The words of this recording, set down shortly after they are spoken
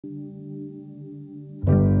We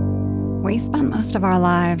spend most of our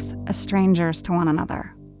lives as strangers to one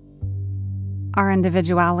another. Our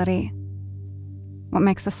individuality, what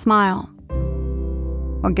makes us smile,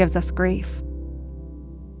 what gives us grief,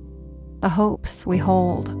 the hopes we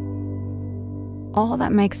hold, all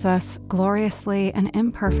that makes us gloriously and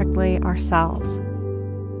imperfectly ourselves,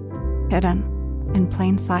 hidden in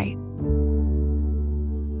plain sight.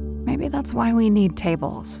 Maybe that's why we need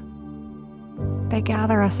tables. They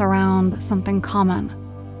gather us around something common.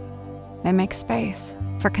 They make space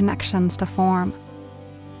for connections to form.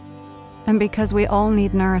 And because we all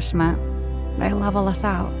need nourishment, they level us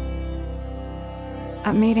out.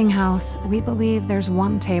 At Meetinghouse, we believe there's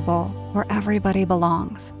one table where everybody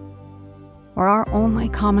belongs, where our only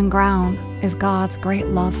common ground is God's great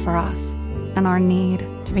love for us and our need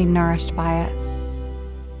to be nourished by it.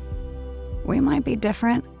 We might be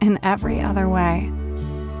different in every other way,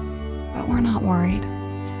 but we're not worried.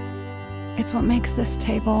 It's what makes this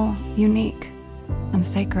table unique and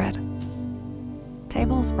sacred.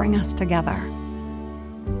 Tables bring us together,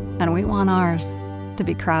 and we want ours to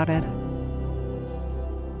be crowded.